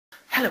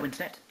Hello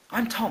Internet,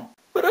 I'm Tom.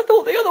 But I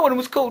thought the other one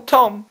was called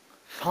Tom.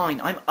 Fine,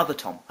 I'm Other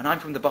Tom, and I'm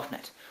from the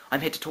BuffNet. I'm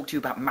here to talk to you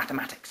about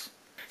mathematics.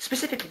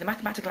 Specifically the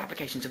mathematical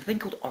applications of a thing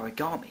called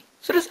origami.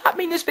 So does that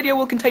mean this video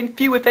will contain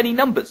few if any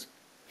numbers?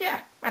 Yeah,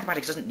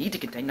 mathematics doesn't need to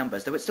contain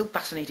numbers, though it's still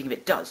fascinating if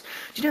it does.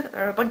 Do you know that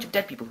there are a bunch of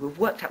dead people who have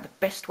worked out the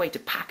best way to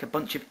pack a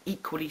bunch of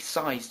equally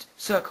sized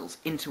circles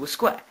into a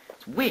square?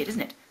 It's weird,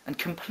 isn't it? And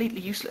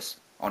completely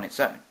useless on its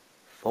own.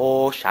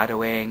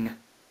 Foreshadowing.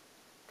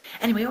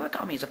 Anyway,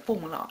 origami as a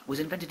formal art was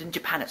invented in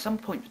Japan at some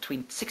point between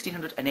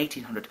 1600 and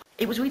 1800.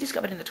 It was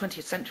rediscovered in the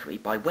 20th century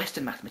by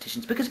Western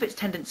mathematicians because of its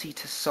tendency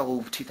to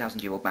solve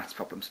 2,000-year-old maths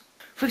problems.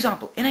 For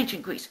example, in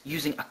ancient Greece,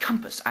 using a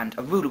compass and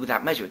a ruler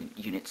without measuring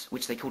units,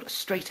 which they called a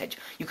straight edge,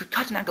 you could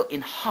cut an angle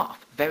in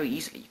half very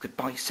easily. You could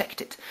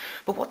bisect it.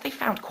 But what they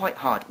found quite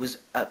hard was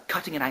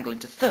cutting an angle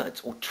into thirds,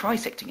 or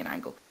trisecting an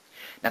angle.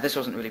 Now this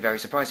wasn't really very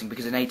surprising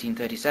because in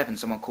 1837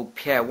 someone called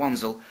Pierre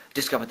Wanzel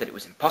discovered that it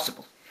was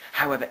impossible.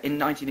 However, in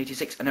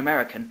 1986 an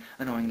American,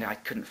 annoyingly I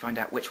couldn't find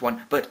out which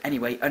one, but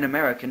anyway, an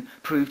American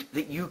proved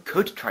that you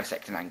could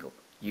trisect an angle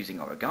using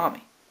origami.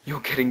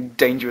 You're getting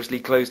dangerously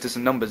close to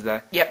some numbers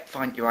there. Yep,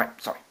 fine, you're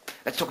right, sorry.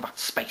 Let's talk about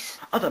space.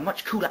 Other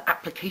much cooler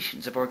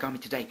applications of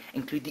origami today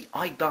include the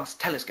Eyeglass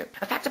Telescope.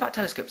 A fact about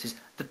telescopes is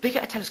the bigger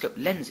a telescope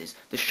lens is,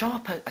 the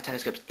sharper a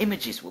telescope's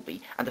images will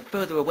be, and the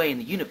further away in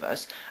the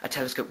universe a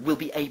telescope will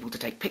be able to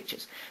take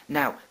pictures.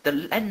 Now, the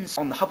lens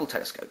on the Hubble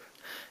telescope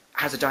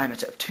has a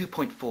diameter of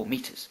 2.4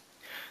 meters.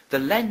 The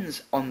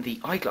lens on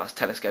the Eyeglass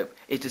Telescope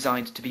is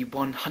designed to be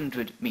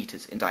 100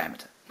 meters in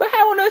diameter. But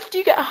how on earth do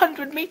you get a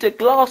 100-meter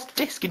glass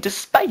disc into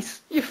space?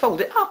 You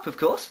fold it up, of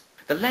course.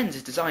 The lens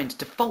is designed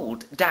to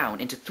fold down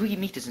into 3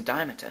 meters in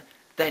diameter,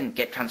 then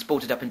get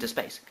transported up into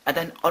space, and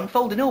then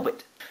unfold in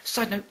orbit.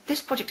 Side note,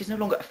 this project is no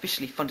longer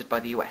officially funded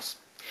by the US.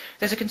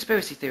 There's a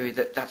conspiracy theory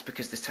that that's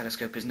because this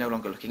telescope is no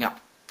longer looking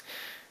up.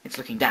 It's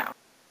looking down.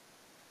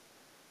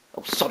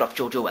 Oh, sod off,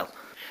 George Orwell.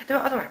 There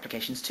are other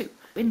applications too.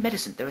 In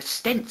medicine, there are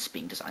stents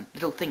being designed,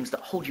 little things that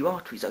hold your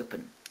arteries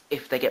open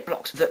if they get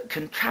blocked, that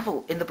can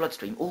travel in the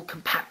bloodstream, all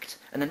compact,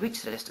 and then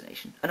reach their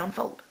destination and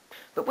unfold.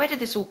 But where did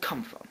this all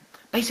come from?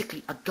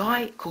 Basically, a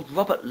guy called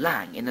Robert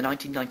Lang in the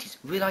 1990s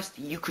realised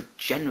that you could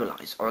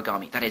generalise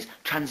origami, that is,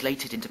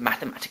 translate it into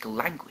mathematical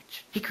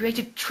language. He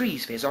created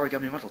trees for his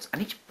origami models,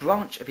 and each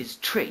branch of his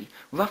tree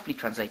roughly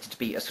translated to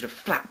be a sort of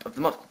flap of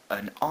the model,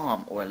 an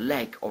arm or a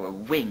leg or a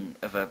wing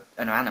of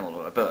an animal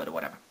or a bird or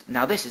whatever.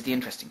 Now this is the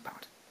interesting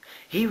part.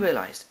 He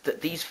realised that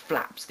these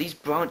flaps, these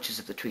branches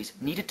of the trees,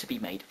 needed to be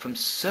made from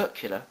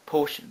circular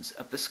portions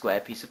of the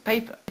square piece of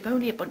paper. If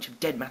only a bunch of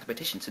dead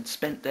mathematicians had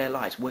spent their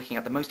lives working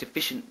out the most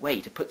efficient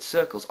way to put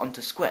circles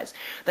onto squares,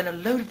 then a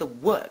load of the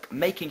work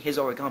making his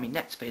origami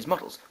nets for his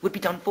models would be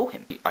done for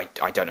him.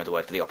 I don't know the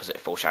word for the opposite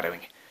of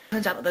foreshadowing.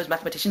 Turns out that those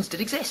mathematicians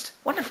did exist.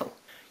 Wonderful.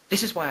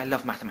 This is why I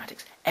love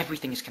mathematics.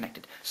 Everything is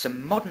connected.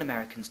 Some modern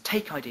Americans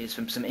take ideas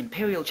from some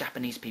imperial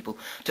Japanese people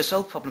to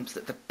solve problems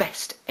that the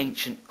best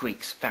ancient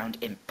Greeks found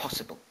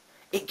impossible.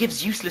 It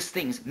gives useless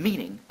things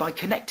meaning by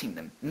connecting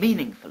them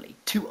meaningfully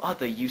to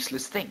other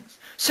useless things.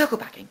 Circle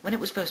packing, when it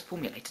was first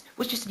formulated,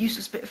 was just a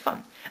useless bit of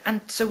fun. And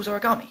so was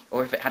origami.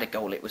 Or if it had a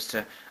goal, it was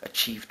to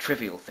achieve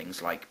trivial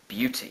things like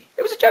beauty.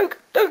 It was a joke.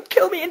 Don't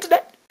kill me,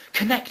 Internet.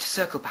 Connect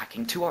circle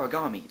packing to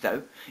origami,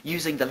 though,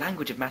 using the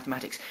language of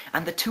mathematics,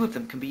 and the two of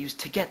them can be used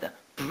together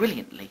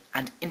brilliantly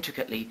and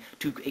intricately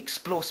to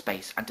explore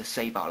space and to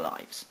save our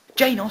lives.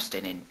 Jane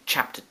Austen in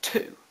Chapter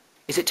 2.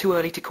 Is it too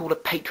early to call a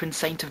patron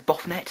saint of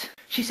BuffNet?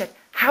 She said,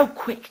 "How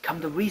quick come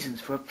the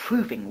reasons for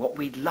approving what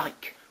we'd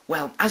like?"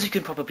 Well, as you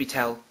can probably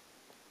tell,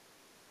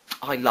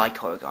 I like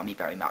origami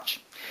very much,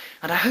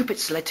 and I hope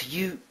it's led to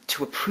you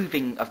to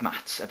approving of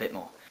maths a bit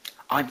more.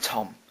 I'm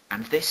Tom,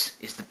 and this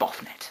is the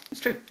BuffNet.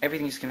 It's true,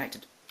 everything is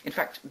connected. In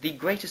fact, the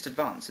greatest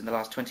advance in the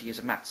last 20 years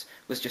of maths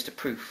was just a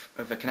proof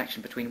of a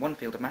connection between one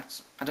field of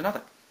maths and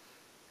another.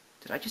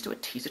 Did I just do a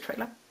teaser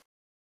trailer?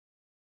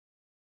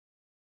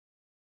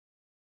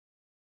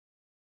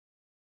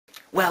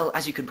 Well,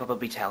 as you can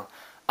probably tell,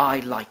 I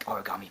like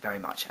origami very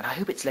much, and I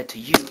hope it's led to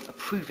you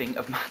approving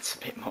of maths a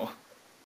bit more.